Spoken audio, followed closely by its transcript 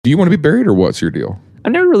Do you want to be buried or what's your deal? I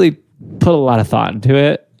never really put a lot of thought into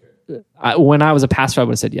it. When I was a pastor, I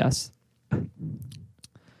would have said yes.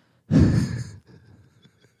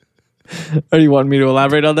 Or do you want me to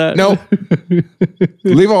elaborate on that? No.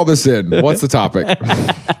 Leave all this in. What's the topic?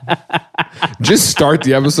 Just start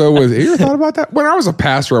the episode with, you ever thought about that? When I was a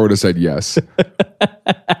pastor, I would have said yes.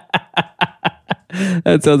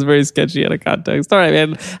 That sounds very sketchy out of context. All right,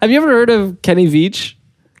 man. Have you ever heard of Kenny Veach?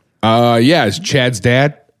 Yeah, it's Chad's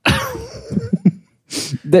dad.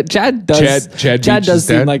 That Chad does. Chad does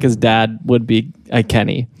seem like his dad would be a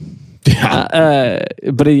Kenny. Yeah.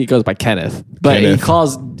 But he goes by Kenneth. But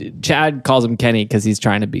Chad calls him Kenny because he's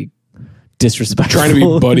trying to be disrespectful. Trying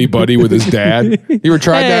to be buddy with his dad. You ever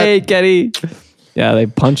tried that? Hey, Kenny. Yeah, they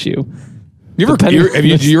punch you. Did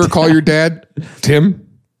you ever call your dad Tim?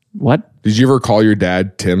 What? Did you ever call your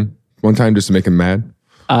dad Tim one time just to make him mad?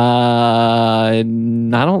 I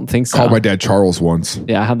don't think so. Called my dad Charles once.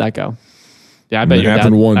 Yeah, how'd that go? Yeah, I bet your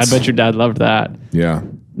dad. Once. I bet your dad loved that. Yeah.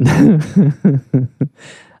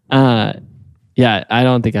 Yeah, I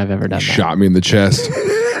don't think I've ever done that. Shot me in the chest.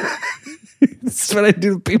 That's what I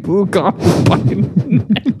do to people who call me fucking name.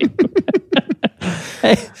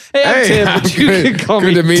 hey, I'm Tim, but you can call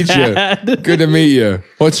me Good to meet Dad. you. Good to meet you.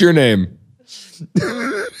 What's your name?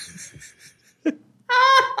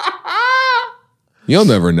 You'll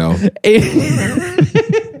never know.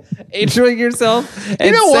 Introing yourself. And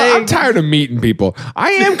you know what? I'm tired of meeting people.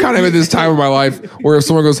 I am kind of at this time of my life where if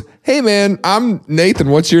someone goes, "Hey man, I'm Nathan.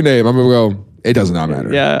 What's your name?" I'm gonna go, "It does not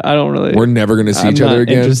matter." Yeah, I don't really. We're never gonna see each other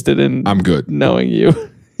again. Interested in? I'm good knowing you.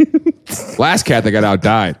 Last cat that got out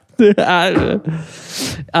died. That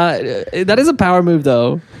is a power move,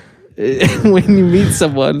 though. When you meet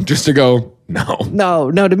someone, just to go, no,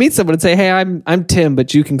 to meet someone and say, "Hey, I'm Tim,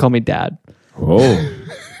 but you can call me Dad." Oh.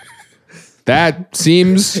 That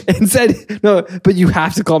seems... And said, no, but you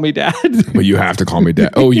have to call me Dad. But you have to call me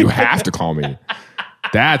Dad. Oh, you have to call me.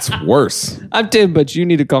 That's worse. I'm Tim, but you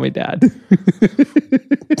need to call me Dad.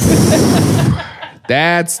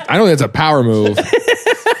 I don't think that's a power move.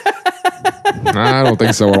 I don't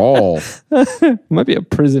think so at all. Might be a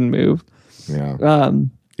prison move. Yeah.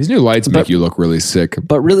 These new lights make you look really sick.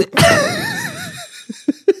 But really...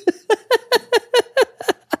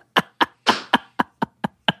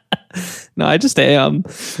 No, I just am.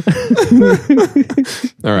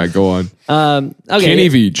 All right, go on. Okay. Kenny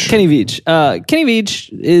Veach. Kenny Veach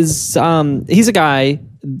is he's a guy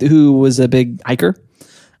who was a big hiker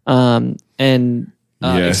and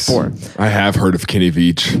explorer. I have heard of Kenny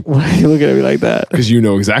Veach. Why are you looking at me like that? Because you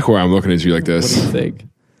know exactly why I'm looking at you like this. What do you think?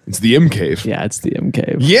 It's the M Cave. Yeah, it's the M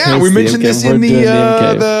Cave. Yeah, we mentioned this in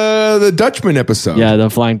the Dutchman episode. Yeah, the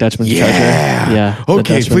Flying Dutchman treasure. Yeah.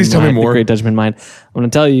 Okay, please tell me more. The Great Dutchman Mine. I'm going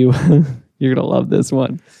to tell you, you're going to love this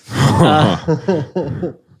one.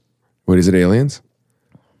 What is it, aliens?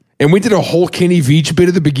 And we did a whole Kenny Veach bit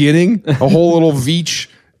at the beginning. A whole little Veach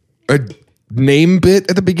name bit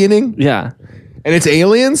at the beginning. Yeah. And it's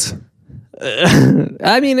aliens?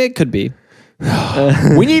 I mean, it could be.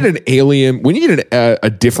 We need an alien. We need a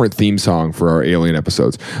different theme song for our alien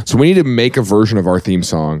episodes. So we need to make a version of our theme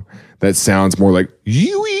song that sounds more like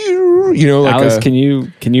you know, like Alex. Can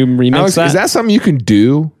you remix Alex, that? Is that something you can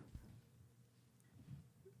do?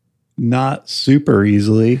 Not super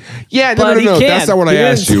easily. Yeah, no. That's not what I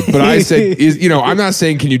asked you. But I said, I'm not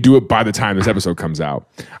saying can you do it by the time this episode comes out.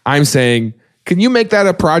 I'm saying, can you make that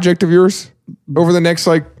a project of yours over the next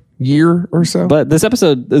year or so? But this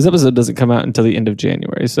episode doesn't come out until the end of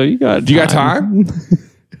January, so you got time. You got time?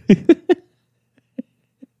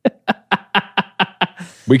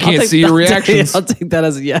 We can't see your reactions. I'll take that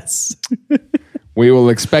as a yes. We will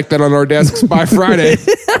expect that on our desks by Friday.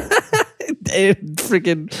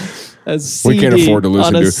 Freaking we can't afford to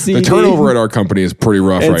lose the turnover at our company is pretty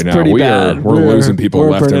rough right now. We're losing people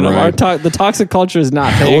left and right. The toxic culture is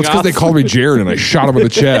not paying it's because they called me Jared and I shot him in the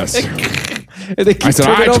chest. I said,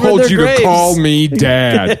 I told you to call me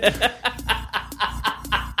Dad.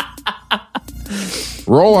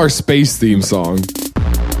 Roll our space theme song.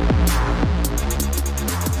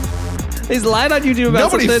 He's lied on YouTube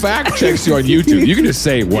about Nobody fact checks you on YouTube. You can just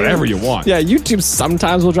say whatever you want. Yeah, YouTube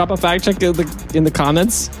sometimes will drop a fact check in the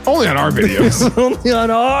comments. Only on our videos. Only on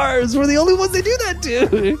ours. We're the only ones they do that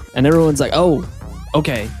to. And everyone's like, oh,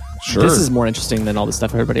 okay. Sure. This is more interesting than all the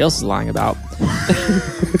stuff everybody else is lying about.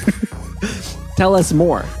 Tell us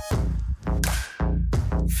more.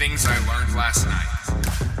 Things I learned last night.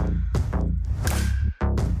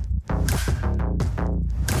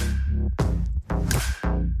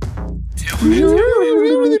 We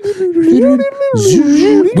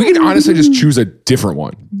can honestly just choose a different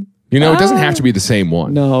one. You know, it doesn't have to be the same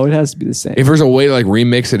one. No, it has to be the same. If there's a way to like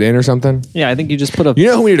remix it in or something. Yeah, I think you just put a... You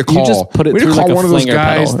know who we need to call? You just put it we need to through call like one of those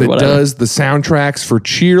guys that does the soundtracks for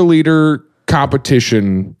cheerleader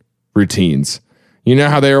competition routines. You know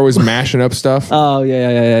how they're always mashing up stuff? Oh,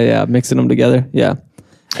 yeah. Mixing them together. Yeah.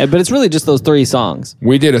 But it's really just those 3 songs.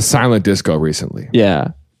 We did a silent disco recently.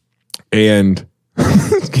 Yeah. And...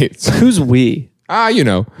 Who's we? You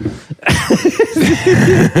know.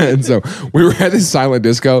 And so we were at this silent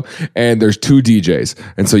disco and there's 2 DJs.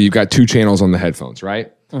 And so you've got 2 channels on the headphones,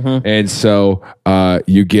 right? Mm-hmm. And so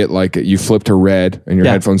you get like, you flip to red and your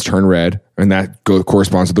headphones turn red and that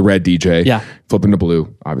corresponds to the red DJ. Yeah. Flipping to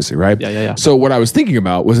blue, obviously, right? Yeah. So what I was thinking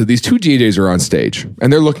about was that these 2 DJs are on stage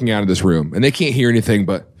and they're looking out of this room and they can't hear anything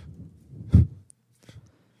but,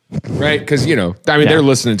 right? Because, you know, I mean, they're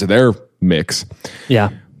listening to their mix. Yeah.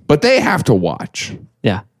 But they have to watch.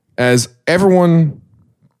 Yeah. As everyone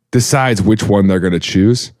decides which one they're going to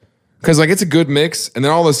choose. Because like it's a good mix. And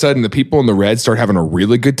then all of a sudden the people in the red start having a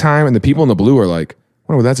really good time. And the people in the blue are like, I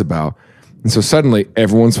wonder what that's about. And so suddenly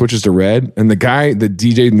everyone switches to red. And the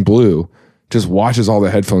DJ in the blue just watches all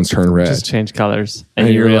the headphones turn red. Just change colors. And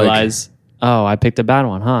you realize, like, I picked a bad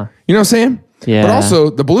one, huh? You know what I'm saying? Yeah. But also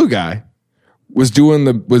the blue guy was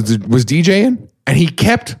DJing and he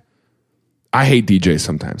kept... I hate DJs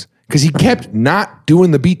sometimes because he kept not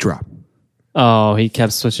doing the beat drop. Oh, he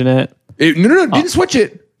kept switching it? No, didn't switch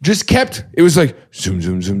it. Just kept, it was like zoom,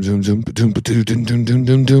 zoom, zoom, zoom, zoom. Oh,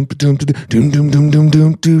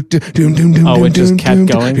 it just kept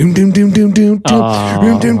going?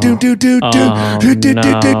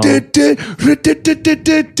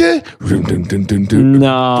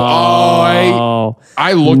 No.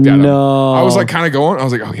 I looked at him. I was like kind of going. I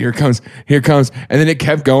was like, oh, here it comes. And then it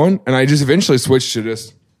kept going. And I just eventually switched to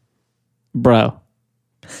just. Bro.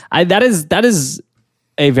 That is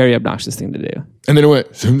a very obnoxious thing to do. And then it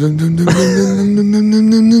went. Boom, boom,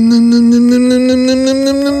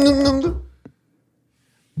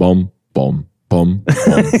 boom, boom, boom,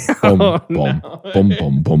 boom,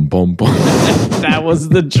 boom, boom, boom, boom. That was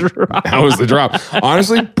the drop. That was the drop.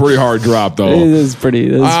 Honestly, pretty hard drop though. It is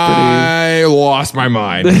pretty. I lost my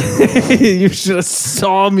mind. You should have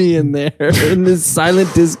saw me in there in this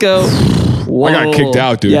silent disco. Whoa. I got kicked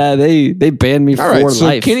out, dude. Yeah, they banned me for life.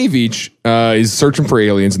 So Kenny Veach is searching for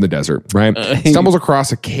aliens in the desert, right? Stumbles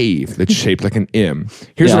across a cave that's shaped like an M.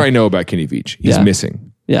 Here's what I know about Kenny Veach. He's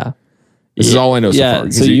missing. Yeah. This is all I know so far.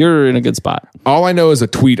 So you're in a good spot. All I know is a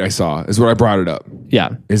tweet I saw is what I brought it up.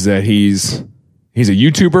 Yeah. Is that he's a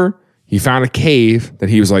YouTuber. He found a cave that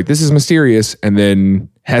he was like, this is mysterious, and then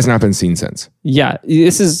has not been seen since. Yeah.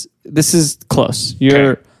 This is close.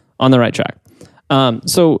 You're on the right track.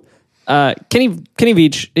 So Kenny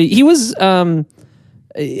Veach, he was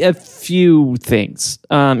a few things.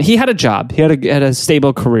 He had a job. He had a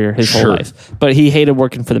stable career his whole life, but he hated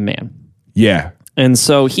working for the man. Yeah. And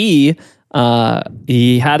so he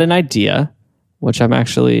had an idea, which I'm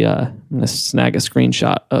actually I'm going to snag a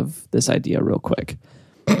screenshot of this idea real quick.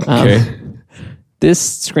 Okay.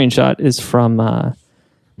 This screenshot is from I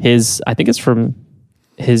think it's from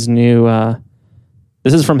his new,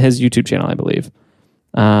 this is from his YouTube channel, I believe.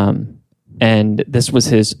 And this was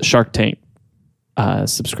his Shark Tank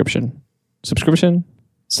submission. This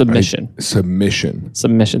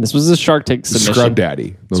was a Shark Tank submission. Scrub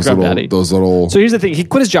Daddy. Those little. So here's the thing. He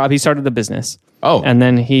quit his job. He started the business. Oh. And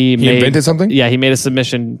then he invented something? Yeah, he made a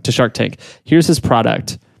submission to Shark Tank. Here's his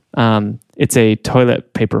product. It's a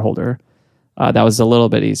toilet paper holder. That was a little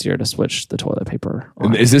bit easier to switch the toilet paper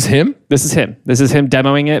on. Is this him? This is him. This is him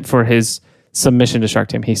demoing it for his submission to Shark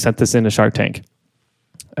Tank. He sent this into Shark Tank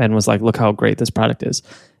and was like, look how great this product is.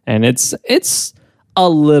 And it's a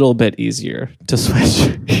little bit easier to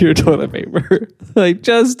switch your toilet paper. Like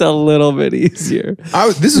just a little bit easier.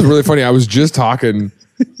 This is really funny. I was just talking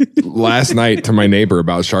last night to my neighbor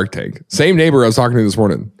about Shark Tank. Same neighbor I was talking to this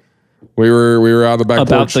morning. We were out on the back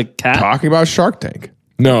porch the cat? talking about Shark Tank.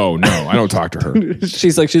 No, I don't talk to her.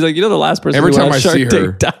 she's like, you know, the last person every who time I Shark see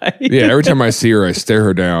her, Tank died. Yeah, every time I see her, I stare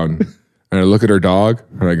her down and I look at her dog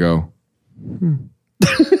and I go,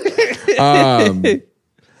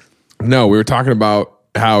 No, we were talking about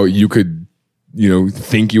how you could,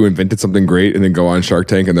 think you invented something great and then go on Shark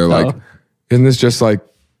Tank and they're like, isn't this just like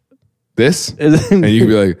this? And you could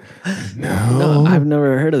be like, no, I've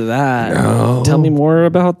never heard of that. No. Tell me more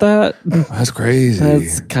about that. That's crazy.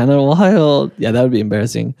 That's kind of wild. Yeah, that would be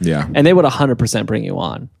embarrassing. Yeah. And they would 100% bring you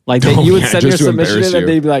on. Like you would send your submission in and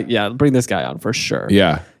they'd be like, yeah, bring this guy on for sure.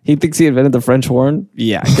 Yeah. He thinks he invented the French horn.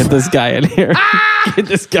 Yeah, get this guy in here. Get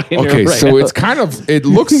this guy in here. Okay, so now. it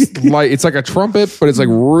looks like it's like a trumpet, but it's like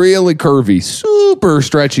really curvy, super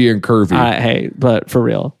stretchy and curvy. Hey, but for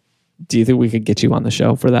real. Do you think we could get you on the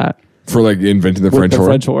show for that? For like inventing the French horn?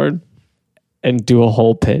 French horn, and do a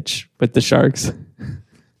whole pitch with the Sharks.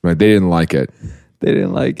 Right, they didn't like it.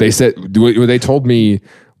 They said what they told me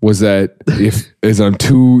was that I'm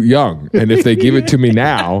too young, and if they give it to me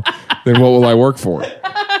now, then what will I work for?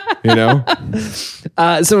 You know.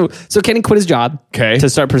 So Kenny quit his job. Okay. To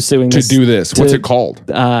start pursuing to do this. What's it called?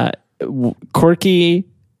 Quirky,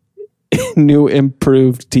 new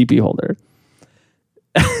improved TP holder.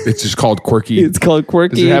 It's just called Quirky. It's called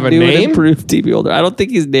Quirky. Does it have a new name? Improved TP holder. I don't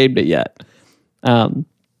think he's named it yet.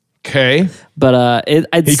 Okay. But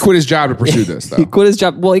he quit his job to pursue this, though. He quit his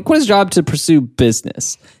job. Well, he quit his job to pursue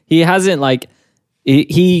business. He hasn't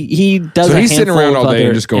he does. So he's sitting around all day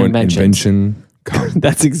and just going invention.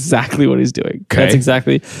 That's exactly what he's doing. Okay. That's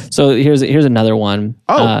exactly. So here's another one.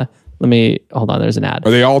 Oh. Let me hold on. There's an ad. Are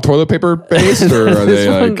they all tolit paper based, or are they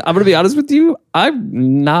I'm going to be honest with you.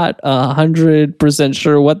 I'm not 100%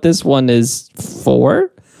 sure what this one is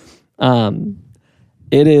for.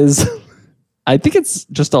 It is. I think it's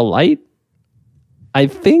just a light. I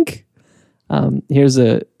think. Here's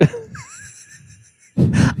a.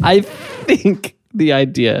 I think the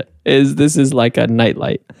idea is this is like a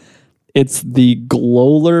nightlight. It's the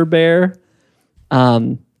Glowler Bear.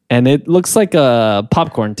 And it looks like a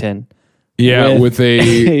popcorn tin. Yeah, with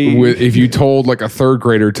if you told like a third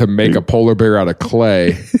grader to make a polar bear out of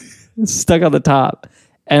clay. Stuck on the top.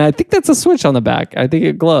 And I think that's a switch on the back. I think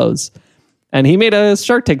it glows. And he made a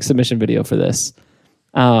Shark Tank submission video for this.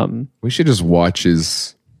 We should just watch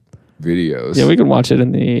his videos. Yeah, we can watch it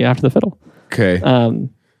in the After the Fiddle. Okay.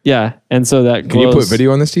 Yeah, and so that glows. Can you put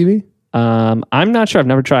video on this TV? I'm not sure. I've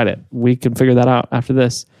never tried it. We can figure that out after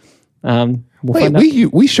this.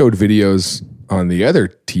 We showed videos on the other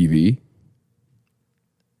TV.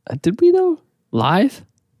 Did we though? Live?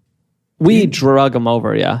 We drug them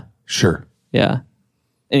over, yeah. Sure. Yeah.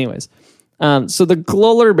 Anyways, so the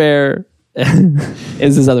Glowler Bear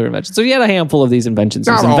is his other invention. So he had a handful of these inventions.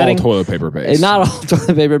 Not all toilet paper based. Not all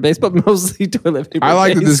toilet paper based, but mostly toilet paper I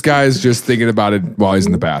like based. that this guy's just thinking about it while he's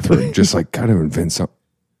in the bathroom. Just like, gotta invent something.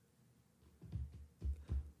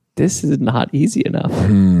 This is not easy enough.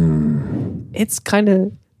 It's kind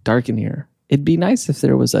of dark in here. It'd be nice if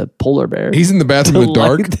there was a polar bear. He's in the bathroom in the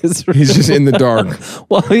dark. He's just in the dark.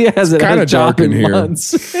 Well, he hasn't had a job in here.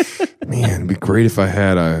 Man, it'd be great if I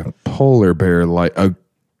had a polar bear like a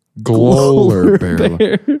Glowler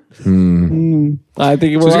bear. I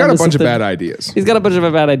think he's got a bunch of bad ideas. He's got a bunch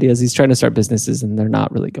of bad ideas. He's trying to start businesses, and they're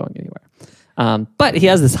not really going anywhere. But he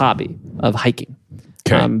has this hobby of hiking.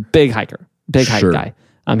 Okay. Big hiker, big hike guy.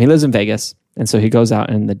 He lives in Vegas. And so he goes out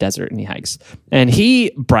in the desert and he hikes. And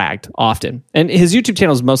he bragged often. And his YouTube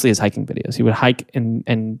channel is mostly his hiking videos. He would hike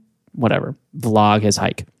and whatever, vlog his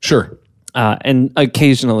hike. Sure. And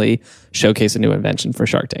occasionally showcase a new invention for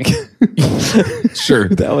Shark Tank. Sure.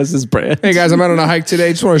 That was his brand. Hey guys, I'm out on a hike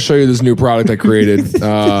today. Just want to show you this new product I created.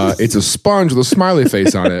 It's a sponge with a smiley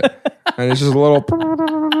face on it. And it's just a little,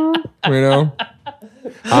 you know.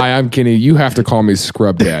 Hi, I'm Kenny. You have to call me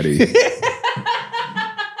Scrub Daddy.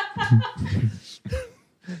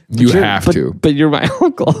 Have to. But you're my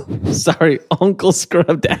uncle. Sorry, Uncle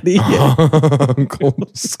Scrub Daddy. Uncle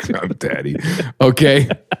Scrub Daddy. Okay.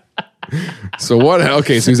 So what?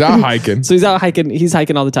 Okay, so he's out hiking. He's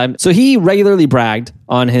hiking all the time. So he regularly bragged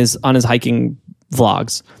on his hiking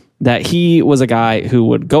vlogs that he was a guy who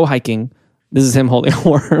would go hiking. This is him holding a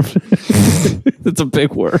worm. It's a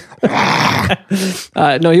big worm.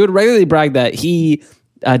 No, he would regularly brag that he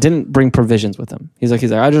didn't bring provisions with him. He's like,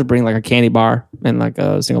 I just bring like a candy bar and like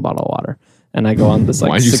a single bottle of water, and I go on this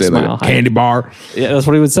like 6 mile hike. Candy bar? Yeah, that's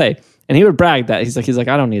what he would say. And he would brag that he's like,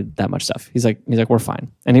 I don't need that much stuff. He's like, we're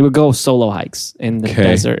fine. And he would go solo hikes in the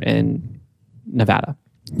desert in Nevada.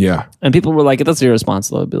 Yeah. And people were like, that's your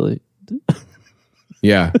responsibility.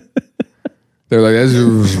 Yeah. They're like, that's your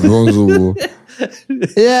responsible.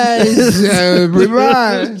 Yes.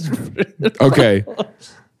 Okay.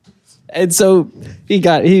 And so he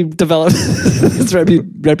developed this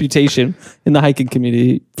reputation in the hiking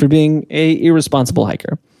community for being a irresponsible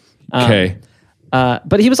hiker. Okay.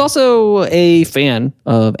 But he was also a fan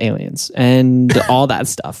of aliens and all that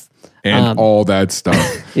stuff. All that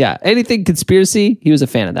stuff. Yeah. Anything conspiracy, he was a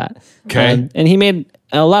fan of that. Okay. And he made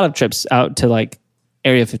a lot of trips out to like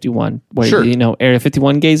Area 51. Where, sure. You know, Area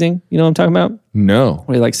 51 gazing? You know what I'm talking about? No.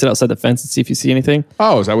 Where you like sit outside the fence and see if you see anything.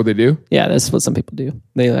 Oh, is that what they do? Yeah, that's what some people do.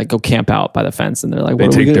 They like go camp out by the fence and they're like, they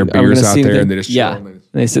take their beers out there and they just chill. Yeah. And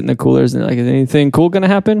they sit in the coolers and they're like, is anything cool going to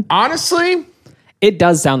happen? Honestly, it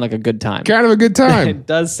does sound like a good time. Kind of a good time. It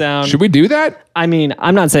does sound. Should we do that? I mean,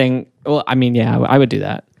 I'm not saying, yeah, I would do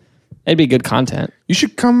that. It'd be good content. You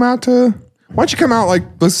should come out to, Why don't you come out like,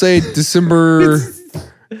 let's say December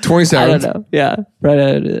 27th? I don't know. Yeah.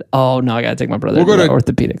 Right. Oh, no, I got to take my brother to the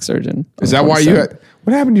orthopedic surgeon. Is that why you had...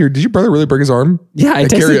 What happened to your... Did your brother really break his arm? Yeah, at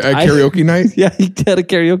karaoke night? Yeah, he had a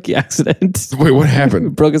karaoke accident. Wait, what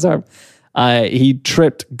happened? Broke his arm. He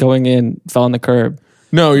tripped going in, fell on the curb.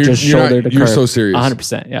 No, you're so serious.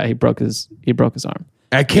 100%. Yeah, he broke his arm.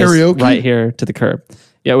 At karaoke? Just right here to the curb.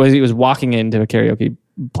 Yeah, he was walking into a karaoke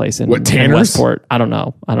place in Westport. I don't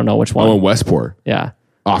know which one. Oh, in Westport. Yeah.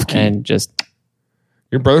 Off key. And just...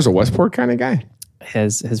 Your brother's a Westport kind of guy?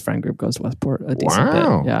 His friend group goes to Westport a decent bit.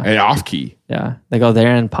 Yeah. And off key. Yeah. They go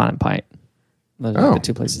there and Pond and Pint. Those are the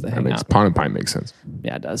two places they hang out. Pond and Pint makes sense.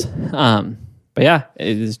 Yeah, it does. But yeah,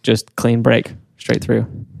 it is just clean break straight through.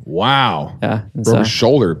 Wow. Yeah. Broke his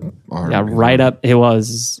shoulder arm. Yeah, right up. It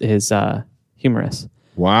was his humerus.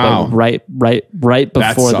 Wow. But right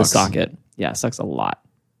before the socket. Yeah, it sucks a lot.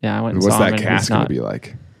 Yeah, I went and saw him. What's that cast going to be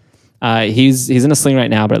like? He's in a sling right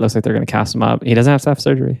now, but it looks like they're going to cast him up. He doesn't have to have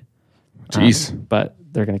surgery. Jeez. But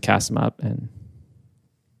they're going to cast him up, and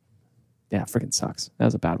yeah, freaking sucks. That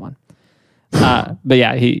was a bad one. But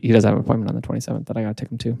yeah, he does have an appointment on the 27th that I got to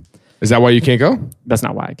take him to. Is that why you can't go? That's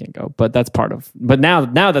not why I can't go, but that's part of. But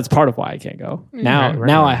now that's part of why I can't go.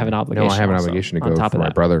 Now I have an obligation. Now I have an obligation to go for my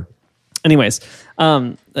brother. Anyways,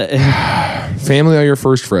 family are your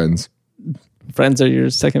first friends. Friends are your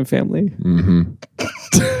second family. Mm-hmm.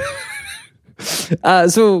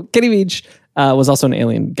 So Kenny Veach was also an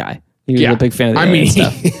alien guy. He was a big fan of the alien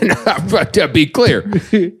stuff. But to be clear,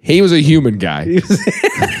 he was a human guy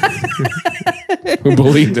who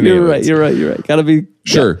believed in aliens. You're right. Gotta be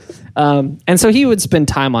sure. Yeah. And so he would spend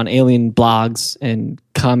time on alien blogs and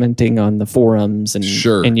commenting on the forums and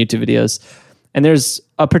YouTube videos. And there's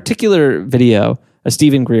a particular video, a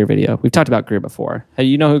Stephen Greer video. We've talked about Greer before. Hey,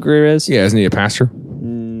 you know who Greer is? Yeah, isn't he a pastor?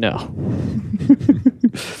 No.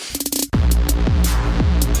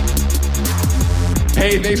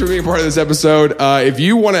 Hey, thanks for being part of this episode. If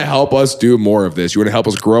you want to help us do more of this, you want to help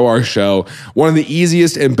us grow our show, one of the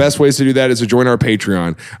easiest and best ways to do that is to join our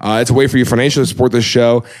Patreon. It's a way for you financially to support this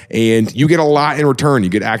show, and you get a lot in return. You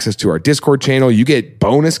get access to our Discord channel. You get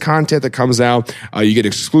bonus content that comes out. You get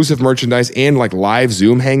exclusive merchandise and like live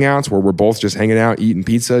Zoom hangouts where we're both just hanging out, eating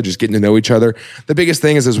pizza, just getting to know each other. The biggest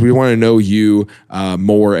thing is we want to know you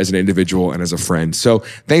more as an individual and as a friend. So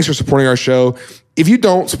thanks for supporting our show. If you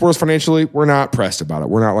don't support us financially, we're not pressed about it.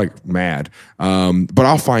 We're not like mad, but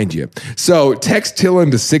I'll find you. So text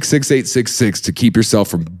Tillin to 66866 to keep yourself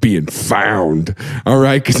from being found. All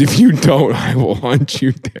right, because if you don't, I will hunt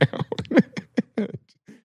you down.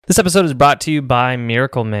 This episode is brought to you by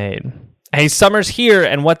Miracle Made. Hey, summer's here,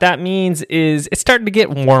 and what that means is it's starting to get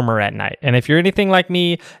warmer at night. And if you're anything like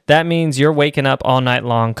me, that means you're waking up all night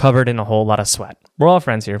long covered in a whole lot of sweat. We're all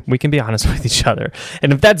friends here. We can be honest with each other.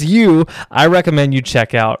 And if that's you, I recommend you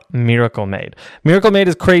check out Miracle Made. Miracle Made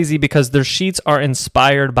is crazy because their sheets are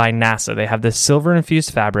inspired by NASA. They have this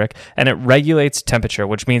silver-infused fabric, and it regulates temperature,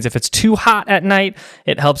 which means if it's too hot at night,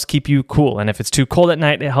 it helps keep you cool. And if it's too cold at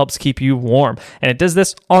night, it helps keep you warm. And it does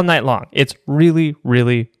this all night long. It's really,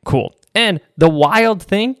 really cool. And the wild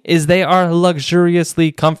thing is they are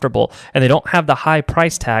luxuriously comfortable, and they don't have the high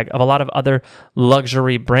price tag of a lot of other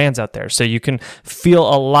luxury brands out there. So you can feel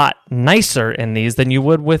a lot nicer in these than you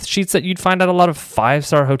would with sheets that you'd find at a lot of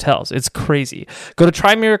 5-star hotels. It's crazy. Go to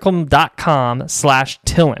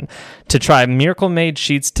trymiracle.com/Tillin to try Miracle Made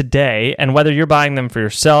sheets today. And whether you're buying them for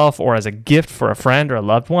yourself or as a gift for a friend or a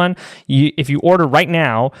loved one, if you order right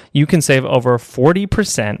now, you can save over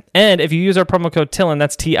 40%. And if you use our promo code Tillin,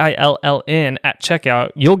 that's TILLN at checkout,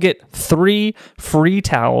 you'll get 3 free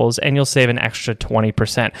towels and you'll save an extra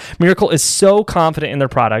 20%. Miracle is so confident in their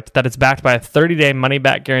product that it's backed by a 30-day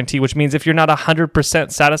money-back guarantee, which means if you're not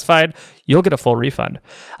 100% satisfied, you'll get a full refund.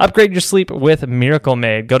 Upgrade your sleep with Miracle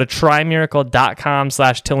Made. Go to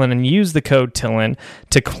trymiracle.com/Tillin and use the code Tillin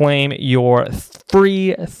to claim your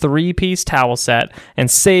free 3-piece towel set and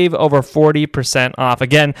save over 40% off.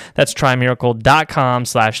 Again, that's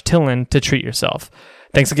trymiracle.com/Tillin to treat yourself.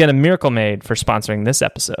 Thanks again to Miracle Made for sponsoring this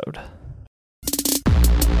episode.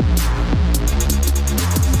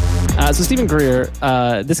 So Stephen Greer,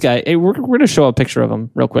 this guy, we're going to show a picture of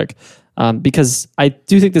him real quick because I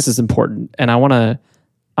do think this is important, and I want to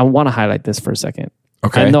highlight this for a second.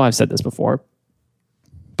 Okay. I know I've said this before,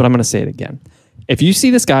 but I'm going to say it again. If you see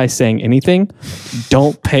this guy saying anything,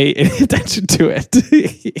 don't pay any attention to it.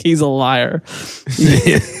 He's a liar.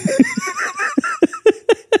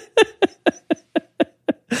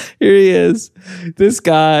 Here he is. This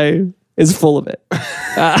guy is full of it.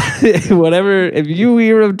 Whatever. If you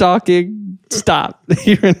hear him talking, Stop.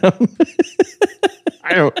 Hearing him.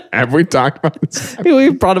 I don't. Have we talked about this? We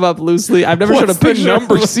brought him up loosely. I've never shown a picture.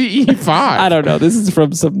 Number CE5. I don't know. This is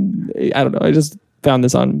from some. I don't know. I just found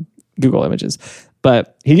this on Google Images,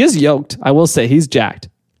 but he is yoked. I will say he's jacked.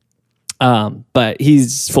 But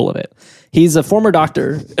he's full of it. He's a former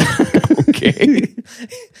doctor. Okay.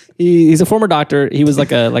 He's a former doctor. He was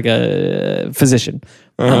like a physician,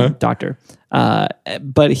 doctor.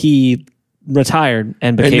 But he retired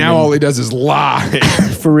and became. And now all he does is lie.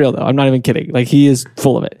 For real though, I'm not even kidding. Like he is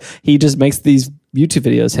full of it. He just makes these YouTube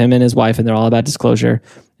videos, him and his wife, and they're all about disclosure.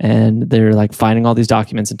 And they're like finding all these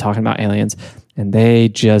documents and talking about aliens, and they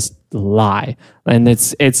just lie. And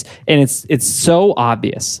it's so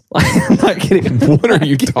obvious. I'm not kidding. What are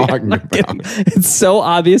you talking about? Kidding. It's so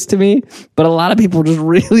obvious to me, but a lot of people just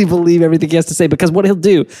really believe everything he has to say, because what he'll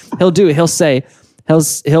say,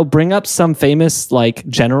 he'll bring up some famous like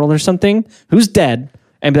general or something who's dead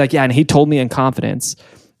and be like, yeah, and he told me in confidence.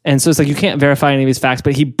 And so it's like, you can't verify any of these facts,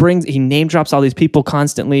 but he name drops all these people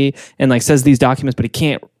constantly and like says these documents, but he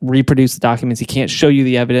can't reproduce the documents. He can't show you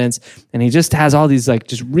the evidence. And he just has all these like,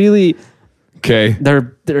 just really, okay.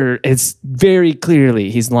 It's very clearly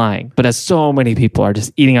he's lying, but as so many people are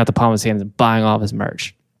just eating out the palm of his hands and buying all of his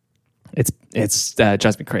merch. It's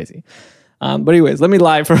drives me crazy. But anyways, let me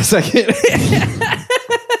lie for a second.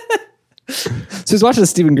 So he's watching a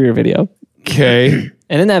Stephen Greer video. Okay.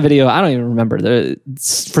 And in that video, I don't even remember.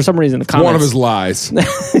 For some reason, the comments. One of his lies.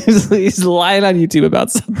 he's lying on YouTube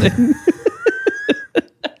about something.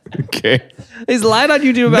 Okay. He's lying on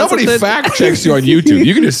YouTube about something. Nobody fact checks you on YouTube.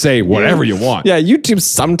 You can just say whatever you want. Yeah, YouTube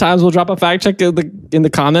sometimes will drop a fact check in the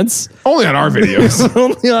comments. Only on our videos.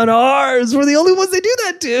 Only on ours. We're the only ones they do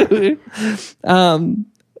that to.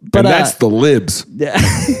 But that's the libs. Yeah.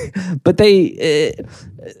 But they...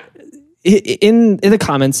 in the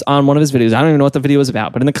comments on one of his videos, I don't even know what the video was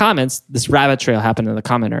about, but in the comments, this rabbit trail happened in the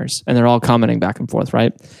commenters, and they're all commenting back and forth,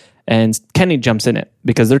 right? And Kenny jumps in it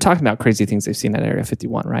because they're talking about crazy things they've seen at Area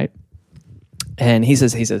 51, right? And he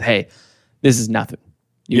says, hey, this is nothing.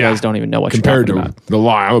 You guys don't even know what compared you're talking to the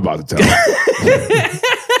lie I'm about to tell.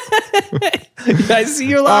 You guys see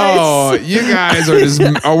your lies? Oh, you guys are just...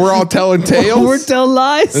 we're all telling tales? We're telling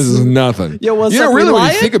lies? This is nothing. Yo, what's you up, know, really,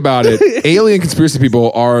 when you think about it, alien conspiracy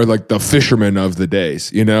people are like the fishermen of the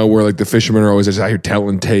days. You know, where like the fishermen are always just out here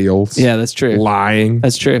telling tales. Yeah, that's true. Lying.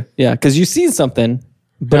 That's true. Yeah, because you see something,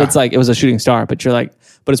 but it's like, it was a shooting star, but you're like,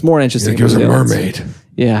 but it's more interesting. It was a mermaid.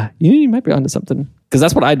 Yeah, you might be onto something. Because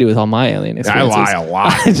that's what I do with all my alien experiences. I lie a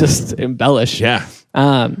lot. I just embellish. Yeah.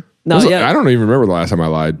 I don't even remember the last time I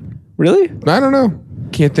lied. Really? I don't know.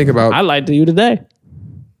 Can't think about... I lied to you today.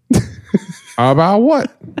 About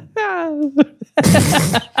what?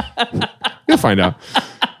 You'll find out.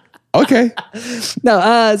 Okay.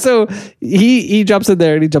 No, so he jumps in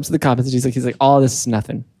there and he jumps in the comments and he's like, oh, this is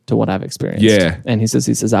nothing to what I've experienced. Yeah. And he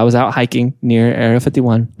says, I was out hiking near Area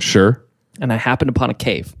 51. Sure. And I happened upon a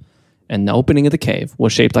cave. And the opening of the cave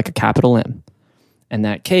was shaped like a capital M. And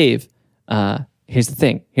that cave, here's the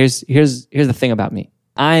thing. Here's the thing about me.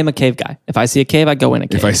 I am a cave guy. If I see a cave, I go in a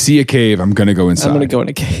cave. If I see a cave, I'm going to go inside. I'm going to go in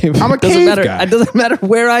a cave. I'm a cave guy. It doesnp matter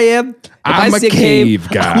where I am. I'm a cave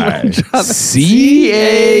guy.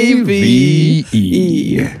 CAVE.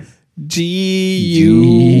 GUY.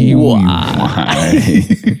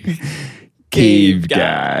 Cave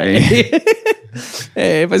guy.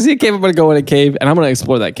 Hey, if I see a cave, I'm going to go in a cave and I'm going to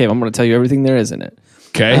explore that cave. I'm going to tell you everything there is in it.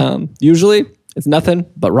 Okay. Usually, it's nothing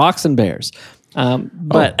but rocks and bears.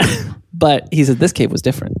 But he said this cave was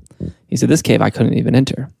different. He said this cave I couldn't even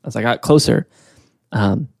enter. As I got closer,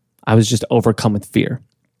 I was just overcome with fear.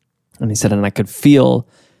 And he said, and I could feel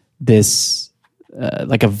this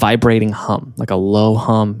like a vibrating hum, like a low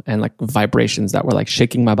hum, and like vibrations that were like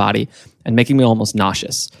shaking my body and making me almost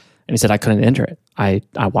nauseous. And he said I couldn't enter it. I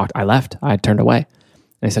left. I turned away. And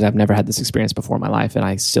he said I've never had this experience before in my life, and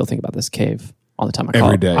I still think about this cave all the time.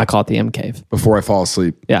 Every day. I call it the M cave. Before I fall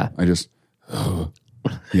asleep. Yeah. I just...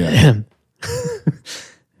 yeah.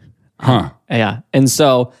 Huh. Yeah. And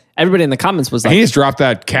so everybody in the comments was like... He just dropped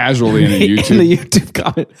that casually in a YouTube. In the YouTube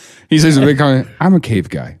comment. He says a big comment, I'm a cave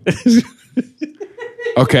guy.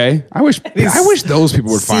 Okay. I wish those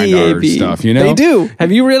people would find our stuff, you know? They do.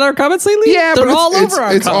 Have you read our comments lately? Yeah, they're but all over our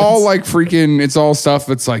comments. It's all like freaking... It's all stuff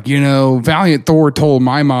that's like, you know, Valiant Thor told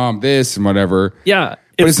my mom this and whatever. Yeah.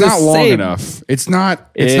 But it's not long enough. It's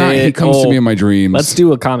not. He comes to me in my dreams. Let's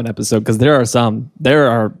do a comment episode because there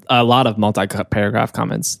are a lot of multi-paragraph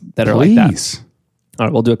comments that are like that. All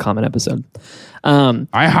right, we'll do a comment episode.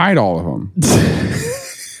 I hide all of them.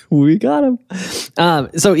 We got him.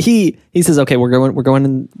 So he says, okay, we're going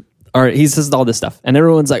in, or he says all this stuff, and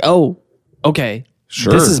everyone's like, oh, okay,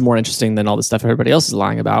 Sure. This is more interesting than all the stuff everybody else is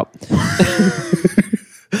lying about.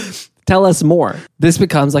 Tell us more. This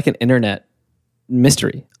becomes like an internet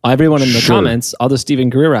mystery. Everyone in the comments, all the Stephen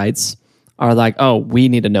Greerites are like, oh, we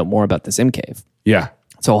need to know more about this M cave. Yeah.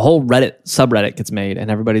 So a whole Reddit subreddit gets made and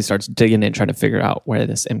everybody starts digging in, trying to figure out where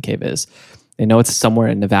this M cave is. They know it's somewhere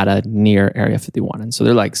in Nevada near Area 51. And so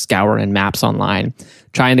they're like scouring maps online,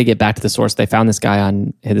 trying to get back to the source. They found this guy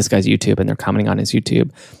on this guy's YouTube and they're commenting on his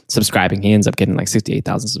YouTube, subscribing. He ends up getting like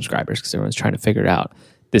 68,000 subscribers because everyone's trying to figure out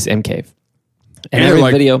this M cave. And every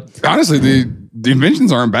video. Honestly, the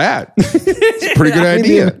inventions aren't bad. It's a pretty good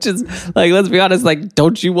idea. Like, let's be honest, like,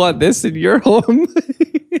 don't you want this in your home?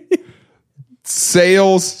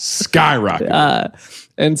 Sales skyrocket.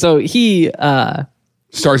 And so he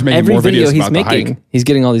starts making more videos about the hike. He's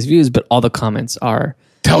getting all these views, but all the comments are,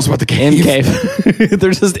 tell us about the cave. M cave. They're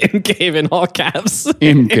just M cave in all caps.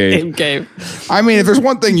 M cave. M cave. I mean, if there's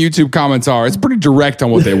one thing YouTube comments are, it's pretty direct on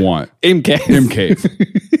what they want. M cave. M cave.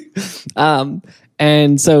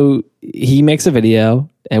 And so he makes a video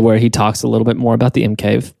where he talks a little bit more about the M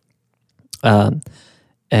cave. I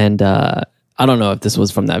don't know if this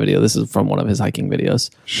was from that video. This is from one of his hiking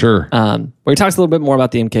videos. Sure. Where he talks a little bit more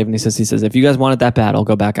about the M cave, and he says, if you guys want it that bad, I'll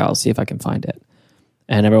go back out. I'll see if I can find it.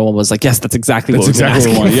 And everyone was like, yes, that's exactly what we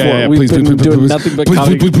want. Yeah, We've please, been please, doing please, nothing but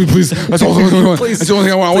please. That's all I want. That's the only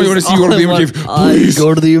thing I want. I want you to see you go to the M cave. Please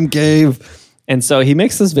go to the M cave. And so he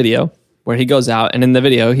makes this video where he goes out, and in the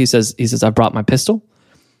video he says, I brought my pistol,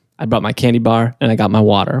 I brought my candy bar, and I got my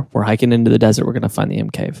water. We're hiking into the desert. We're going to find the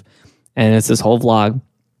M cave. And it's this whole vlog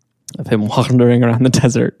of him wandering around the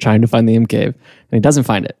desert trying to find the M cave. And he doesn't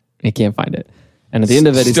find it. He can't find it. And at the end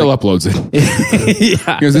of it, he still like, uploads it.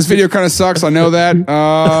 Yeah. Because this video kind of sucks. I know that.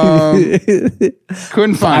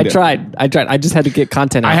 Couldn't find it. I tried. I just had to get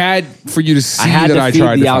content out. I had for you to see that I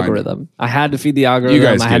tried the algorithm. I had to feed the algorithm. You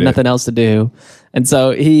guys I had nothing else to do. And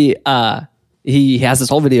so he has this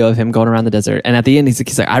whole video of him going around the desert. And at the end,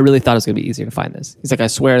 he's like, I really thought it was going to be easier to find this. He's like, I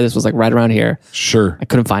swear this was like right around here. Sure. I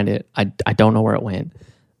couldn't find it. I don't know where it went.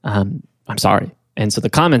 I'm sorry. And so the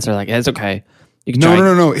comments are like, it's okay. You can try.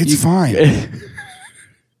 No. It's fine.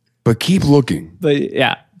 But keep looking. But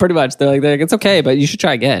yeah, pretty much. They're like, it's okay, but you should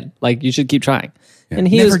try again. Like, you should keep trying. Yeah, and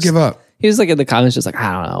he never give up. He was like in the comments, just like,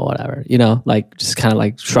 I don't know, whatever. You know, like just kind of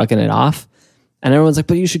like shrugging it off. And everyone's like,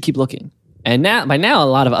 but you should keep looking. And by now, a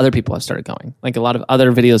lot of other people have started going. Like a lot of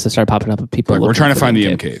other videos have started popping up of people. Like, we're trying to find the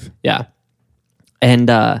M cave. Yeah. And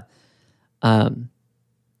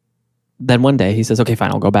then one day he says, okay,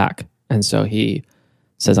 fine, I'll go back. And so he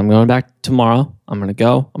says, I'm going back tomorrow. I'm going to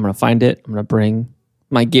go. I'm going to find it. I'm going to bring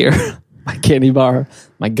my gear, my candy bar,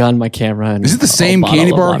 my gun, my camera. And is it the same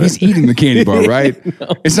candy bar? He's eating the candy bar, right? No,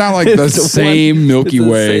 it's not like the same Milky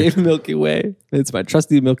Way. It's the same Milky Way. It's my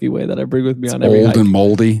trusty Milky Way that I bring with me on every hike. Old and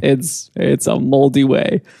moldy. It's a moldy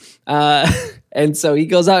way. And so he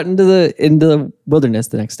goes out into the wilderness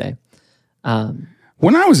the next day.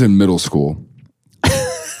 When I was in middle school,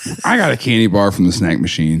 I got a candy bar from the snack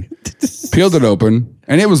machine, peeled it open,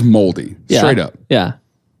 and it was moldy, straight up. Yeah.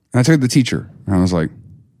 And I took it to the teacher, and I was like,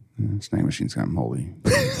 the snack machine's got moldy.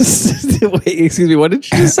 Wait, excuse me, what did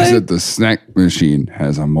you just say? I said, the snack machine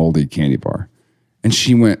has a moldy candy bar. And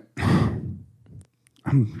she went,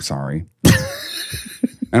 I'm sorry.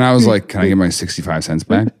 And I was like, can I get my 65 cents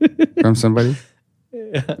back from somebody?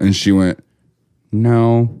 Yeah. And she went,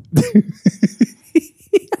 no.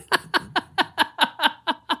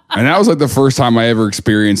 And that was like the first time I ever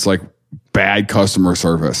experienced like bad customer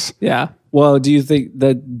service. Yeah. Well, do you think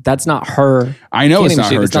that's not her? I know it's not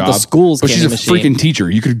machine. her It's job, not the school's but she's a machine. freaking teacher.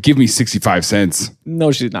 You could give me 65 cents.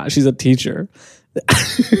 No, she's not. She's a teacher.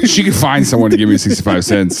 She could find someone to give me 65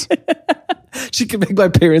 cents. She can make my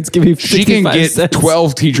parents give me 65 She can get cents.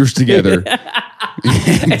 12 teachers together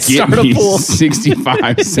and get me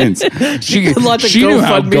 65 cents. She knew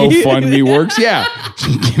how GoFundMe works. Yeah.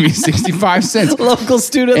 She can give me 65 cents. Local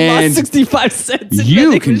student lost 65 cents.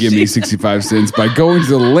 You can give me 65 cents by going to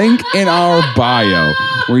the link in our bio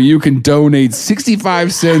where you can donate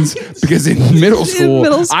 65 cents because in middle school,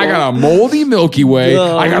 I got a moldy Milky Way.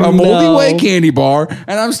 I got a moldy Way candy bar,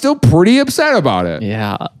 and I'm still pretty upset about it.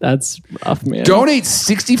 Yeah, that's rough, man. Donate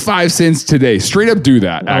 65 cents today. Straight up do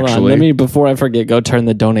that, actually. Let me, before I forget, go turn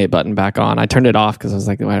the donate button back on. I turned it off because I was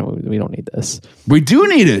like, we don't need this. We do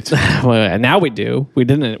need it. Well, now we do. We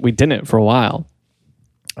didn't for a while.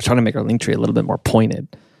 I was trying to make our link tree a little bit more pointed,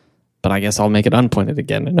 but I guess I'll make it unpointed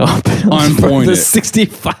again. And unpointed. The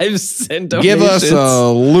 65 cent donations. Give us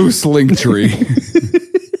a loose link tree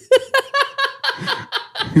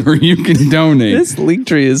where you can donate. This link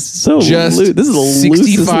tree is so just loose. This is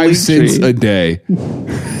the 65 cents a day.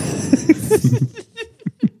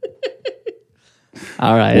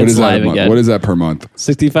 All right. What is that? What is that per month?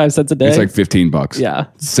 65 cents a day. It's like $15. Yeah.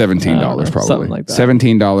 $17 probably. Something like that.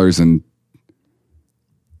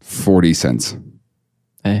 $17.40.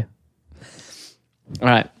 Hey. All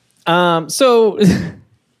right. So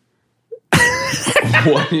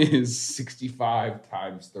what is 65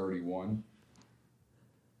 times 31?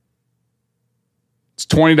 It's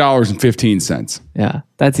 $20.15. Yeah,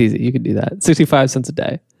 that's easy. You could do that. 65 cents a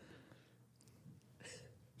day.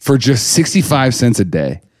 For just 65 cents a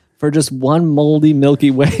day. For just one moldy Milky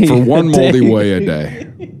Way. For one moldy way a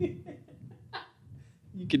day.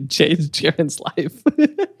 You can change Jaren's life.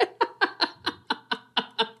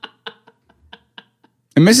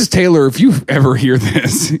 And Mrs. Taylor, if you ever hear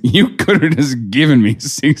this, you could have just given me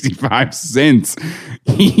 65 cents.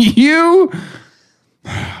 I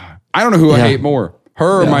don't know who I hate more,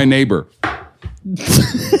 her or my neighbor.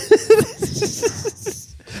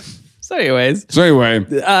 So anyway,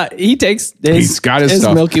 he takes he's got his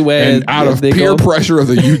stuff. Milky Way, and out of peer pressure of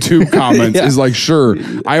the YouTube comments, is like, sure,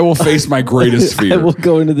 I will face my greatest fear. I will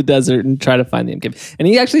go into the desert and try to find the cave. And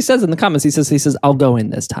he actually says in the comments, he says, I'll go in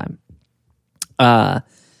this time.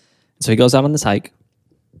 So he goes out on this hike.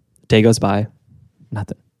 Day goes by,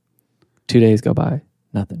 nothing. 2 days go by,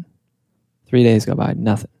 nothing. 3 days go by,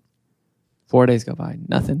 nothing. 4 days go by,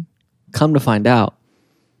 nothing. Come to find out,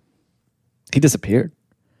 he disappeared.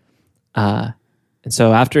 And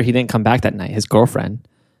so after he didn't come back that night, his girlfriend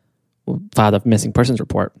filed a missing persons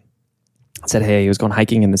report. Said, hey, he was going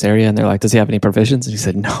hiking in this area, and they're like, does he have any provisions? And he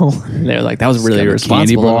said, no. And they're like, that was really irresponsible. A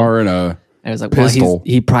candy bar and a And it was like, pistol. well,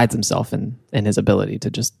 he prides himself in his ability to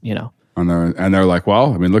just, And they're like,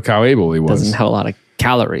 well, I mean, look how able he was. Doesn't have a lot of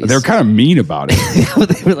calories. They're kind of mean about it.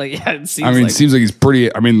 They were like, yeah, it seems it seems like he's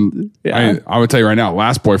pretty. I mean, I would tell you right now,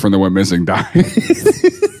 last boyfriend that went missing died.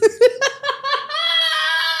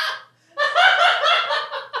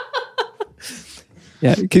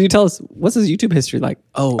 Yeah. Can you tell us, what's his YouTube history like?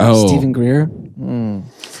 Oh. Stephen Greer?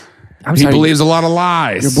 He believes a lot of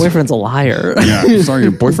lies. Your boyfriend's a liar. Yeah, sorry,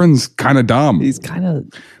 your boyfriend's kind of dumb. He's kind of...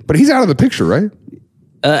 But he's out of the picture, right?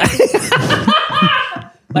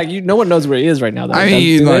 No one knows where he is right now.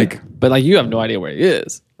 Though. But you have no idea where he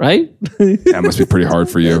is, right? That must be pretty hard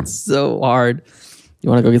for you. It's so hard. You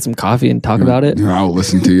want to go get some coffee and talk about it? I'll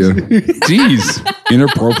listen to you. Jeez,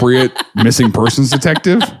 inappropriate missing persons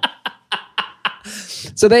detective.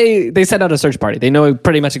 So they sent out a search party. They know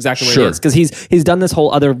pretty much exactly where he is because he's done this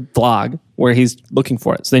whole other vlog where he's looking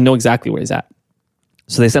for it. So they know exactly where he's at.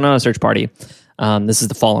 So they sent out a search party. This is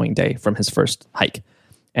the following day from his first hike.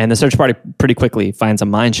 And the search party pretty quickly finds a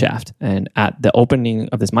mine shaft. And at the opening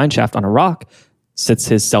of this mine shaft on a rock sits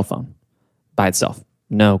his cell phone by itself.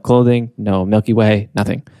 No clothing, no Milky Way,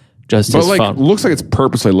 nothing. Just his phone. Looks like it's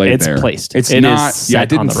purposely laid there. It's placed. It's it not. Is set it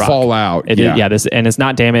didn't on the rock. fall out. And it's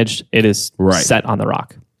not damaged. It is set on the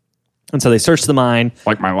rock. And so they search the mine.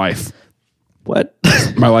 Like my life. What?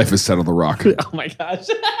 My life is set on the rock. Oh my gosh.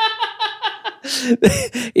 So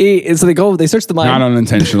they search the mine. Not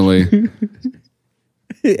unintentionally.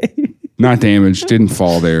 Not damaged. Didn't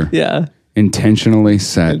fall there. Yeah. Intentionally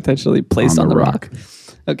set. Intentionally placed on the rock.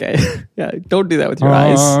 Okay. Yeah. Don't do that with your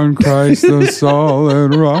eyes. On Christ the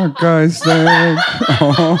solid rock I stand.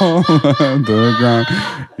 All the ground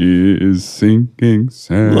is sinking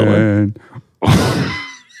sand.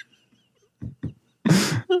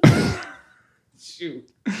 Shoot.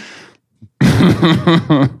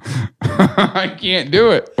 I can't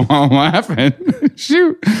do it while I'm laughing.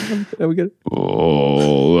 Shoot. Are we good?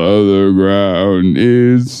 All other ground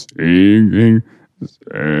is sinking sand.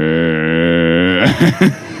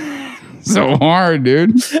 So hard,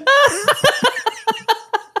 dude.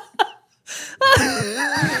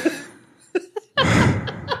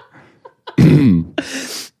 I'm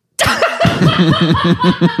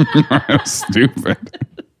stupid.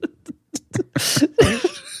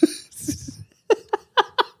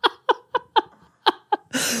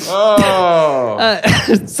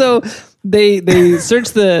 So they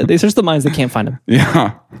search the mines. They can't find him.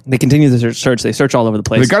 Yeah. They continue the search. They search all over the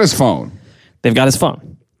place. They got his phone. They've got his phone.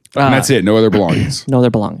 And that's it. No other belongings. No other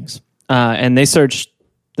belongings. And they search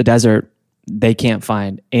the desert. They can't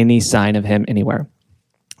find any sign of him anywhere.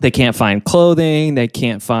 They can't find clothing. They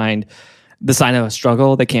can't find the sign of a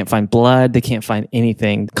struggle. They can't find blood. They can't find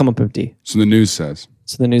anything. Come up empty. So the news says.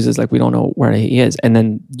 So the news is like, we don't know where he is. And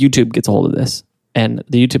then YouTube gets a hold of this. And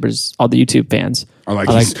the YouTubers, all the YouTube fans are like,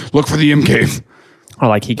 look for the M cave.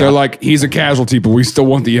 They're like, he's a casualty, but we still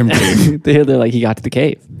want the M cave. They're like, he got to the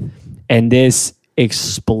cave. And this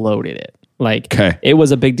exploded it. It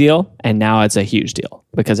was a big deal, and now it's a huge deal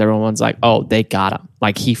because everyone's like, oh, they got him.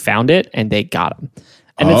 Like, he found it, and they got him.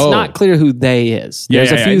 And it's not clear who they is.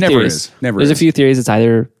 There's a few theories. There's a few theories. It's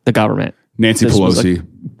either the government. Nancy Pelosi.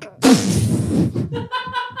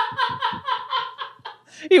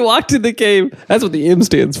 He walked in the cave. That's what the M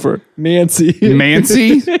stands for. Nancy.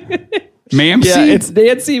 Mamcy? Mamcy? Yeah, it's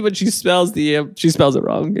Nancy, but she spells the M. She spells it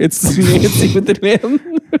wrong. It's Nancy with an M.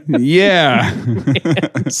 Yeah.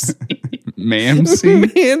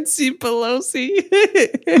 Mamcy? Nancy Pelosi.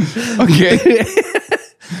 Okay.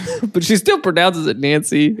 But she still pronounces it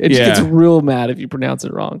Nancy. And she gets real mad if you pronounce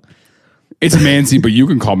it wrong. It's Nancy, but you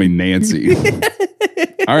can call me Nancy.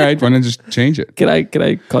 All right, why not just change it? Can I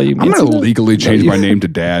call you Nancy? I'm going to legally change my name to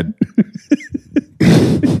Dad.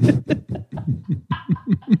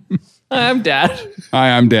 Hi, I'm Dad.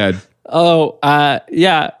 Hi, I'm Dad. Oh,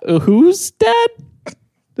 yeah. Who's Dad?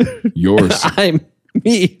 Yours. I'm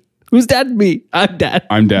me. Who's Dad? Me. I'm Dad.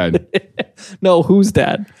 I'm Dad. No, who's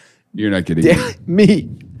Dad? You're not getting it. Me,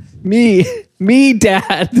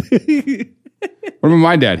 Dad. What about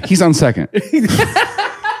my dad? He's on second.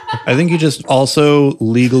 I think you just also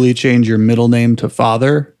legally change your middle name to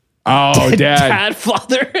Father. Oh, Dad. Dad,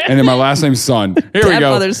 Father. And then my last name's Son. Here we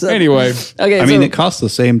go. Father, son. Anyway. Okay, I mean, it costs the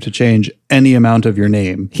same to change any amount of your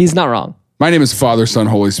name. He's not wrong. My name is Father, Son,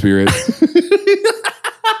 Holy Spirit.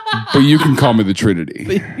 But you can call me the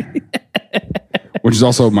Trinity. Which is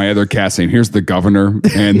also my other cast name. Here's the Governor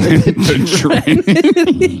and the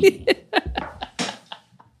Trinity.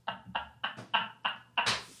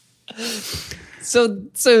 So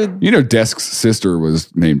you know, Desk's sister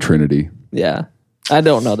was named Trinity. Yeah, I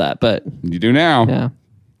don't know that, but you do now. Yeah,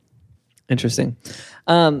 interesting.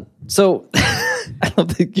 So I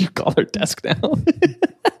don't think you call her Desk now.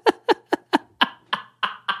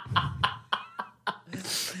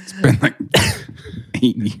 It's been like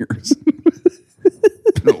 8 years.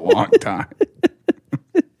 It's been a long time.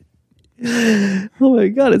 Oh my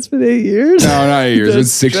God, it's been 8 years. No, not 8 years.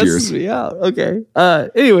 It's been 6 years. Me out. Okay.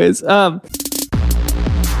 Anyways.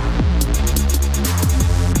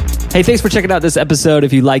 Hey, thanks for checking out this episode.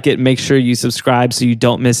 If you like it, make sure you subscribe so you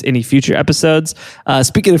don't miss any future episodes.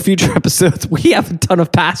 Speaking of future episodes, we have a ton of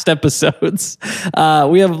past episodes.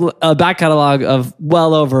 We have a back catalog of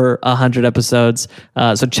well over 100 episodes.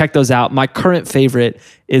 So check those out. My current favorite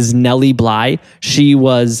is Nellie Bly. She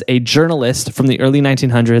was a journalist from the early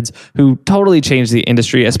 1900s who totally changed the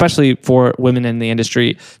industry, especially for women in the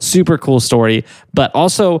industry. Super cool story, but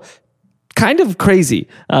also kind of crazy,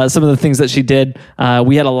 some of the things that she did.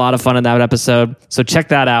 We had a lot of fun in that episode, so check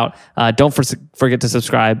that out. Don't forget to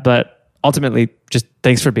subscribe, but ultimately, just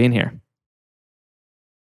thanks for being here.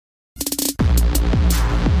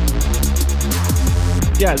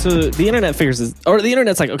 Yeah, so the internet the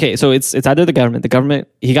internet's like, okay, so it's either the government,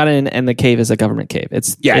 he got in and the cave is a government cave.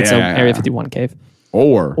 It's an Area 51 cave.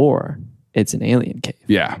 Or it's an alien cave.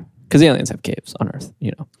 Yeah. Because aliens have caves on Earth,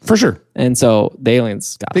 you know. For sure. And so the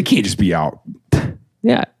aliens got They can't just be out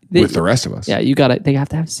with the rest of us. Yeah, they have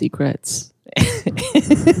to have secrets.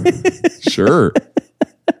 Sure.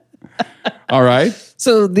 All right.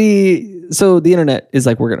 So the internet is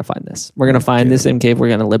like, we're going to find this. We're going to find this in cave. We're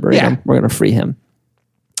going to liberate him. We're going to free him.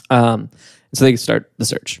 So they start the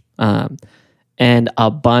search. And a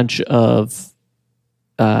bunch of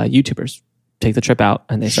YouTubers take the trip out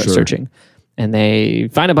and they start searching. And they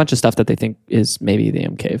find a bunch of stuff that they think is maybe the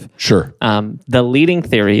M cave. Sure. The leading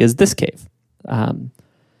theory is this cave,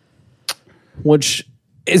 which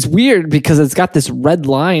is weird because it's got this red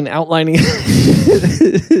line outlining.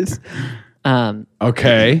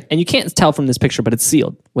 Okay. And you can't tell from this picture, but it's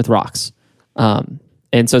sealed with rocks.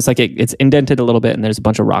 And so it's like it's indented a little bit, and there's a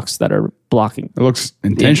bunch of rocks that are blocking. It looks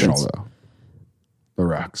intentional, though. The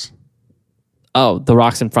rocks. Oh, the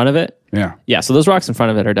rocks in front of it? Yeah. Yeah, so those rocks in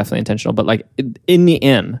front of it are definitely intentional, but like in the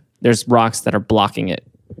M, there's rocks that are blocking it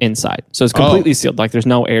inside. So it's completely sealed. Like there's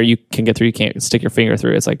no air you can get through. You can't stick your finger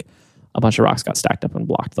through. It's like a bunch of rocks got stacked up and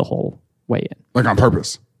blocked the whole way in. Like on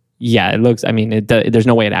purpose? Yeah, it looks, there's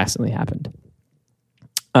no way it accidentally happened.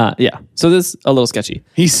 Yeah, so this is a little sketchy.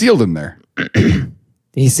 He sealed in there.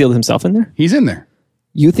 He sealed himself in there? He's in there.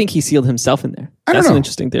 You think he sealed himself in there? I don't know. That's an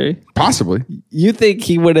interesting theory. Possibly. You think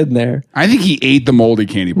he went in there? I think he ate the moldy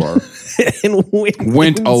candy bar. And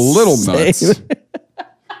went a little nuts.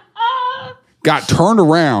 Got turned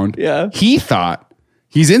around. Yeah. He thought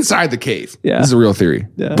he's inside the cave. Yeah. This is a real theory.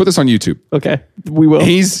 Yeah. Put this on YouTube. Okay. We will.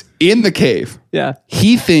 He's in the cave. Yeah.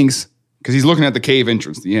 He thinks, because he's looking at the cave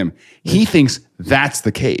entrance, the M, he thinks that's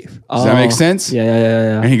the cave. Does that make sense?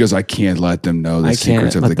 Yeah. And he goes, I can't let them know the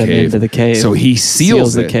secrets of the cave. Into the cave. So he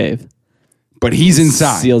seals the it, cave. But he's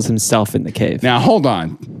inside. Seals himself in the cave. Now, hold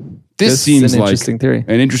on. This seems an like interesting theory.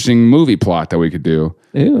 An interesting movie plot that we could do.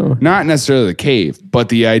 Ew. Not necessarily the cave, but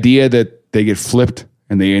the idea that they get flipped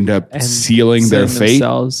and they end up sealing their fate.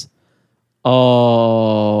 Themselves.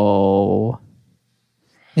 Oh,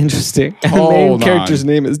 interesting. And the main character's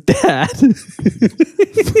name is Dad.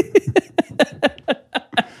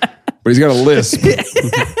 But he's got a lisp,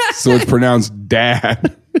 so it's pronounced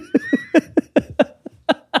Dad.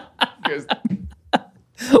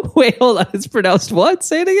 Wait, hold on. It's pronounced what?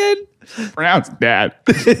 Say it again. Pronounced Dad.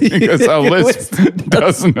 Because a lisp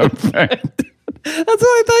doesn't affect. That's what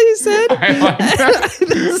I thought you said. I like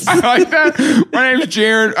that. I like that. My name's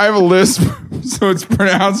Jared. I have a lisp, so it's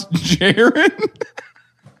pronounced Jared.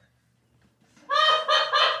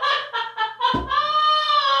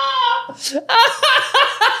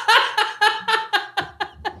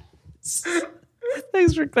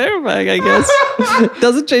 Thanks for clarifying, I guess.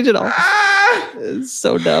 Doesn't change at all. It's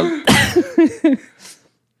so dumb.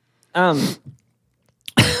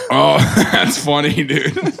 Oh, that's funny,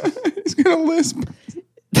 dude. He's gonna lisp.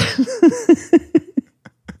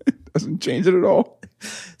 Doesn't change it at all.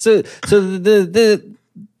 So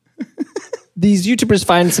these YouTubers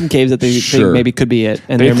find some caves that they think maybe could be it,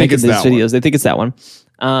 and they're making these videos. They think it's that one.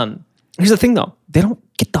 Here's the thing, though. They don't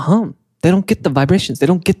get the hum. They don't get the vibrations. They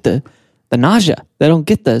don't get the nausea. They don't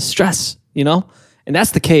get the stress, you know? And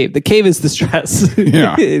that's the cave. The cave is the stress.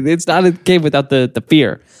 Yeah. It's not a cave without the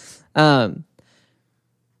fear. And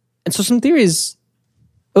so some theories,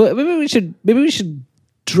 maybe we should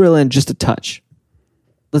drill in just a touch.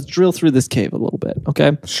 Let's drill through this cave a little bit,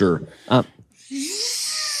 okay? Sure. That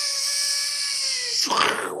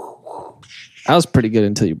was pretty good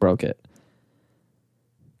until you broke it.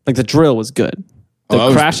 Like the drill was good.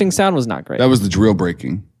 The crashing sound was not great. That was the drill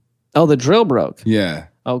breaking. Oh, the drill broke. Yeah.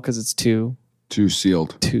 Oh, because it's too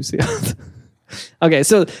sealed. Too sealed. Okay,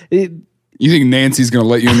 so you think Nancy's gonna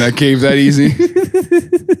let you in that cave that easy?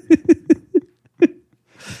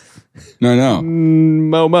 No.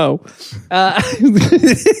 Momo.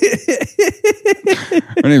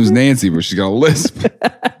 Her name's Nancy, but she's got a lisp.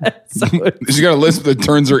 She's got a lisp that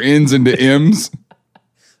turns her ins into M's.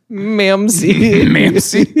 Mamsie.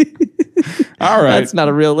 Mamsie. All right. That's not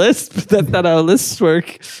a real lisp. That's not how lisps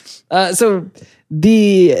work. That's how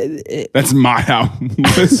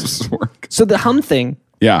lisps work. So the hum thing.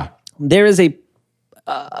 Yeah. There is a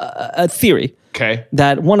theory. Okay.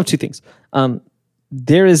 That one of two things.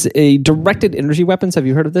 There is a directed energy weapons. Have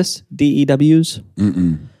you heard of this? DEWs.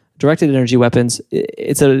 Directed energy weapons.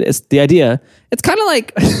 It's the idea. It's kind of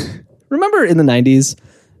like remember in the 90s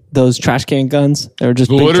those trash can guns. They were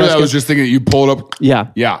just literally. I was just thinking you pulled up.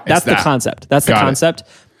 Yeah. That's the concept. That's the concept.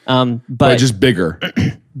 But just bigger.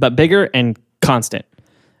 But bigger and constant.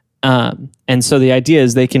 And so the idea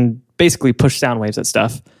is they can basically push sound waves at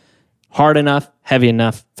stuff hard enough, heavy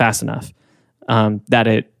enough, fast enough that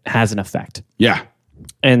it has an effect. Yeah.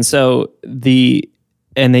 And so they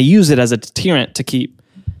use it as a deterrent to keep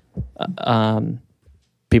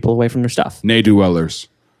people away from their stuff. Nay-do-wellers.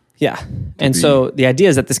 Yeah. And so the idea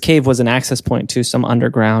is that this cave was an access point to some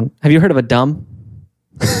underground. Have you heard of a dumb?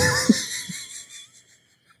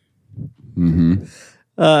 Mm-hmm.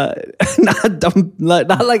 Not dumb, not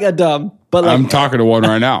like a dumb, but like, I'm talking to one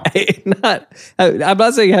right now. I'm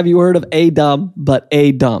not saying have you heard of a dumb, but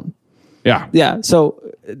a dumb. Yeah. Yeah. So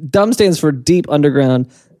dumb stands for deep underground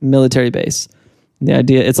military base. The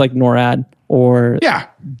idea, it's like NORAD or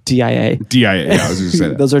DIA. DIA. Yeah, I was going to say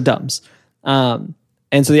that. Those are dumbs.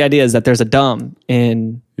 And so the idea is that there's a dumb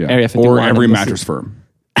in Area 51. Or every mattress firm.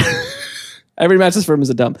 Every mattress firm is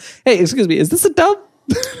a dumb. Hey, excuse me, is this a dumb?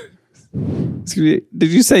 Excuse me, did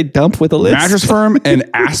you say dump with a list? Mattress firm and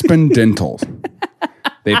Aspen Dental.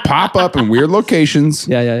 They pop up in weird locations.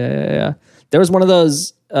 Yeah. There was one of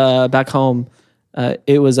those back home.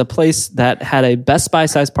 It was a place that had a Best Buy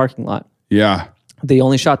sized parking lot. Yeah. The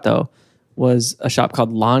only shot, though, was a shop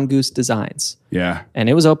called Lawn Goose Designs. Yeah. And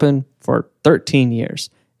it was open for 13 years.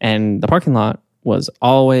 And the parking lot was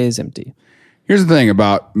always empty. Here's the thing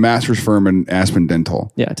about Mattress Firm and Aspen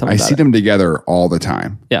Dental. Yeah, tell me I about see it. them together all the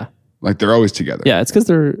time. Yeah. Like they're always together. Yeah, it's because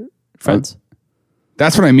they're friends.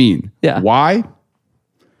 That's what I mean. Yeah. Why?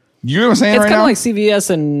 You know what I'm saying right now? It's kind of like CVS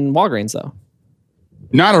and Walgreens, though.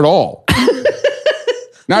 Not at all.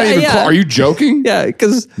 Not even close. Are you joking? Yeah,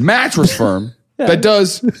 because Mattress Firm that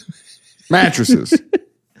does mattresses.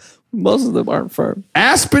 Most of them aren't firm.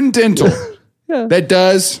 Aspen Dental that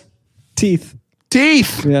does teeth.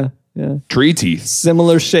 Yeah. Tree teeth.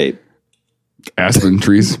 Similar shape. Aspen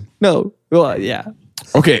trees. No. Well, yeah.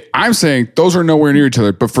 Okay, I'm saying those are nowhere near each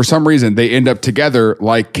other, but for some reason they end up together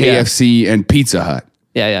like KFC and Pizza Hut.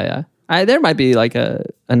 Yeah. There might be like an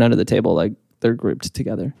under the table, like they're grouped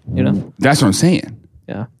together. You know. That's what I'm saying.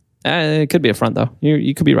 Yeah, it could be a front though.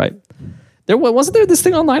 You could be right. Wasn't there this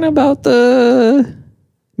thing online about the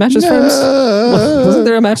mattress firms? Wasn't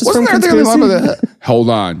there a mattress firm conspiracy? Hold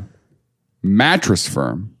on. Mattress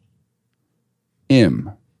firm.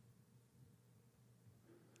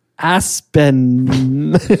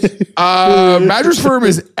 Aspen. Mattress firm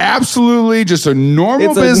is absolutely just a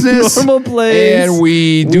normal business. A normal place. And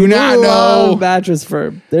we do not know. Mattress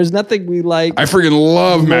firm. There's nothing we like. I freaking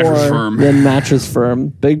love mattress firm. Than mattress firm.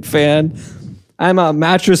 Big fan. I'm a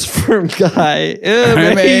mattress firm guy.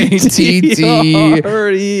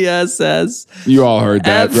 MATTRESS. You all heard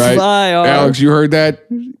that, right? Alex, you heard that?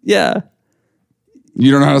 Yeah.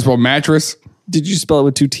 You don't know how to spell mattress? Did you spell it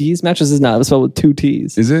with 2 T's? Mattress is not spelled with 2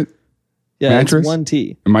 T's. Is it? Yeah, mattress? It's 1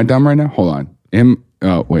 T. Am I dumb right now? Hold on.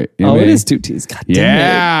 It is 2 T's. God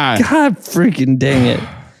damn it. God freaking dang it.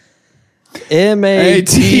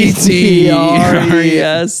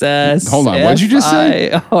 MATTRESS. Hold on. What did you just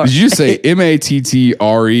say? Did you just say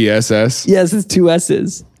MATTRESS? Yes, it's 2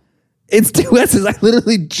 S's. It's 2 S's. I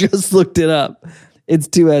literally just looked it up. It's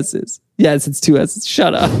 2 S's. Yes, it's 2 S's.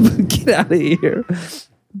 Shut up. Get out of here.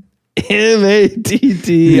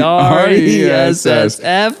 MATTRESS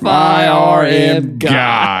FIRM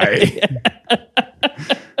guy.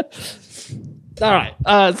 All right.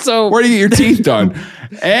 So where do you get your teeth done?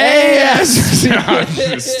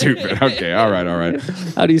 Stupid. Okay. All right.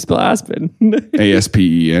 How do you spell Aspen?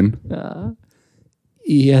 ASPEN.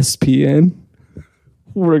 ESPN.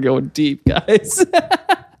 We're going deep, guys.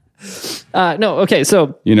 No. Okay.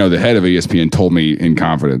 So the head of ESPN told me in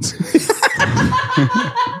confidence.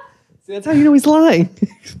 That's how you know he's lying.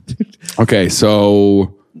 Okay,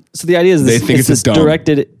 so the idea is they think it's this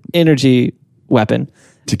directed energy weapon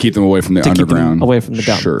to keep them away from the underground, away from the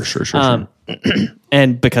dump. Sure.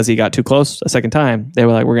 And because he got too close a second time, they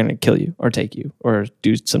were like, "We're going to kill you, or take you, or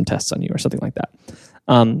do some tests on you, or something like that."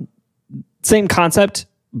 Same concept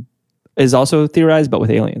is also theorized, but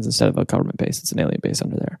with aliens instead of a government base. It's an alien base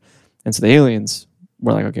under there, and so the aliens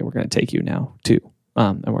were like, "Okay, we're going to take you now too."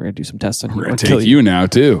 And we're going to do some tests on you. We're going to take you now,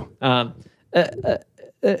 too.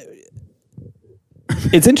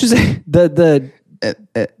 It's interesting. The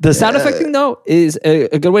sound effect thing, though, is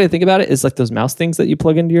a good way to think about it is like those mouse things that you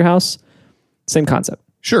plug into your house. Same concept.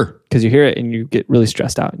 Sure. Because you hear it and you get really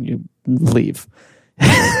stressed out and you leave.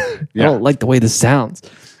 I don't like the way this sounds.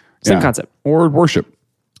 Same concept. Or worship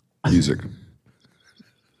music.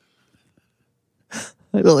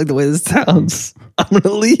 I don't like the way this sounds. I'm going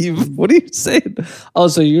to leave. What are you saying? Oh,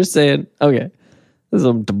 so you're saying, okay, there's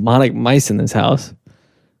some demonic mice in this house.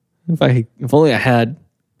 If only I had,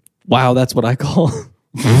 wow, that's what I call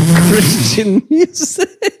Christian music.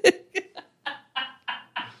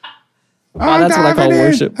 Wow, that's what I call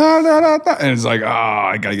worship. And it's like,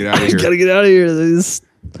 I got to get out of here. I got to get out of here. This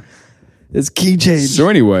key change. So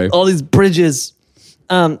anyway. All these bridges.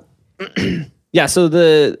 Yeah, so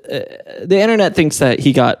the internet thinks that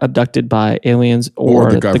he got abducted by aliens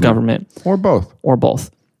or the government. Or both.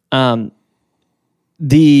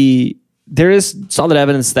 There is solid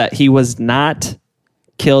evidence that he was not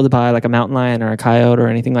killed by like a mountain lion or a coyote or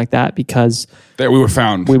anything like that because we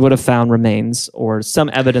would have found remains or some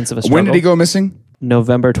evidence of a struggle. When did he go missing?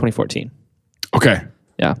 November 2014. Okay.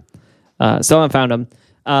 Yeah. Still haven't found him.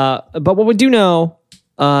 But what we do know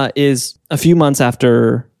is a few months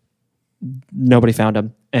after nobody found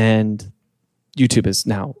him, and YouTube is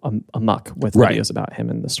now amok with videos about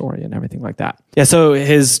him and the story and everything like that. Yeah, so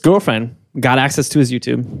his girlfriend got access to his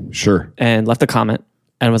YouTube. Sure. And left a comment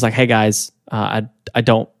and was like, "Hey guys, I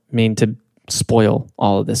don't mean to spoil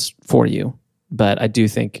all of this for you, but I do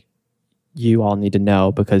think you all need to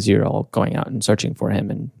know because you're all going out and searching for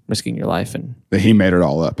him and risking your life." And that he made it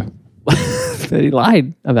all up. That he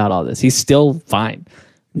lied about all this. He's still fine.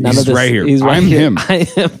 None of this, right here. He's right I'm here. Him. I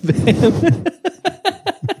am him.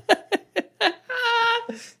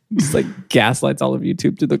 Just like gaslights all of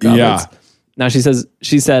YouTube to the comments. Yeah. Now she said,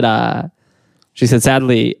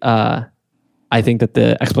 sadly, I think that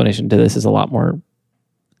the explanation to this is a lot more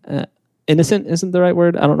innocent. Isn't the right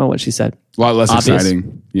word? I don't know what she said. A lot less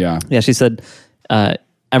exciting. Yeah. Yeah. She said,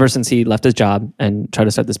 ever since he left his job and tried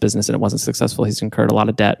to start this business and it wasn't successful, he's incurred a lot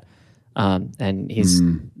of debt. And he's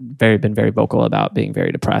been very vocal about being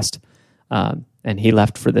very depressed. And he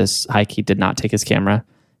left for this hike. He did not take his camera.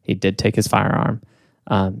 He did take his firearm.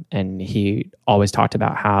 And he always talked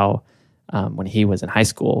about how when he was in high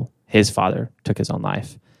school, his father took his own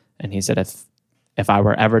life. And he said, if I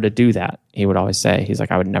were ever to do that, he would always say, he's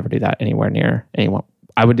like, I would never do that anywhere near anyone.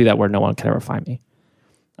 I would do that where no one could ever find me.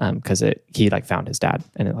 Because he like found his dad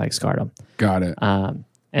and it like scarred him. Got it.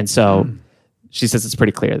 And so she says it's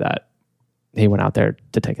pretty clear that he went out there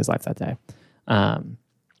to take his life that day. And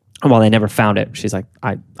while they never found it, she's like,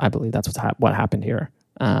 I believe that's what happened here.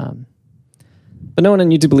 But no one on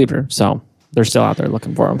YouTube believed her, so they're still out there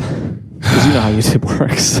looking for him. Because you know how YouTube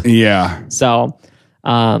works. Yeah. So,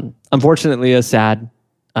 unfortunately, a sad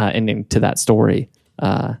ending to that story,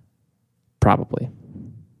 probably.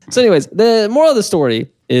 So anyways, the moral of the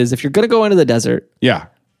story is if you're going to go into the desert. Yeah.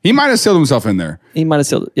 He might have sealed himself in there. He might have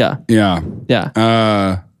sealed it. Yeah. Yeah.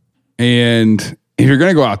 Yeah. And if you're going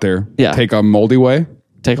to go out there, take a moldy way.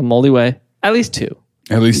 Take a moldy way. At least two.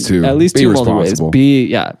 At least two. At least two moldy ways.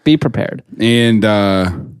 Be prepared. And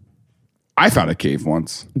I found a cave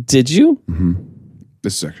once. Did you? Mm-hmm.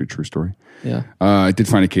 This is actually a true story. Yeah. I did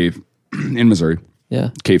find a cave in Missouri. Yeah.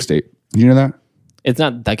 Cave state. You know that? It's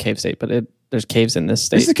not the cave state, but there's caves in this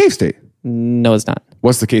state. It's the cave state. No, it's not.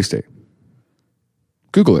 What's the cave state?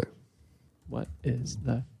 Google it. What is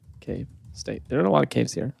the cave state? There are a lot of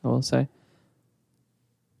caves here, I will say.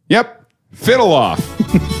 Yep. Fiddle off.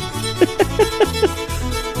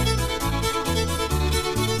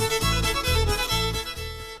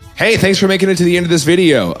 Hey, thanks for making it to the end of this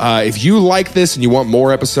video. If you like this and you want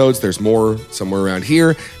more episodes, there's more somewhere around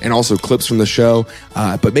here and also clips from the show.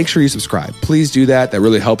 But make sure you subscribe. Please do that. That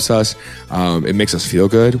really helps us. It makes us feel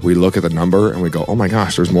good. We look at the number and we go, oh my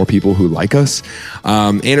gosh, there's more people who like us.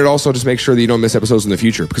 And it also just makes sure that you don't miss episodes in the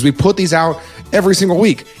future because we put these out every single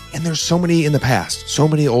week. And there's so many in the past, so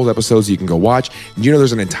many old episodes you can go watch. And you know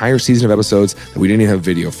there's an entire season of episodes that we didn't even have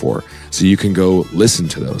video for. So you can go listen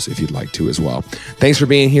to those if you'd like to as well. Thanks for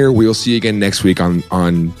being here. We will see you again next week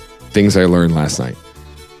on Things I Learned Last Night.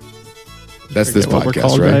 That's this podcast,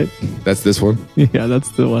 called, right? That's this one? Yeah,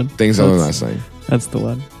 that's the one. Things I Learned Last Night. That's the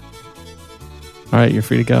one. All right, you're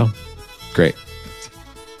free to go. Great.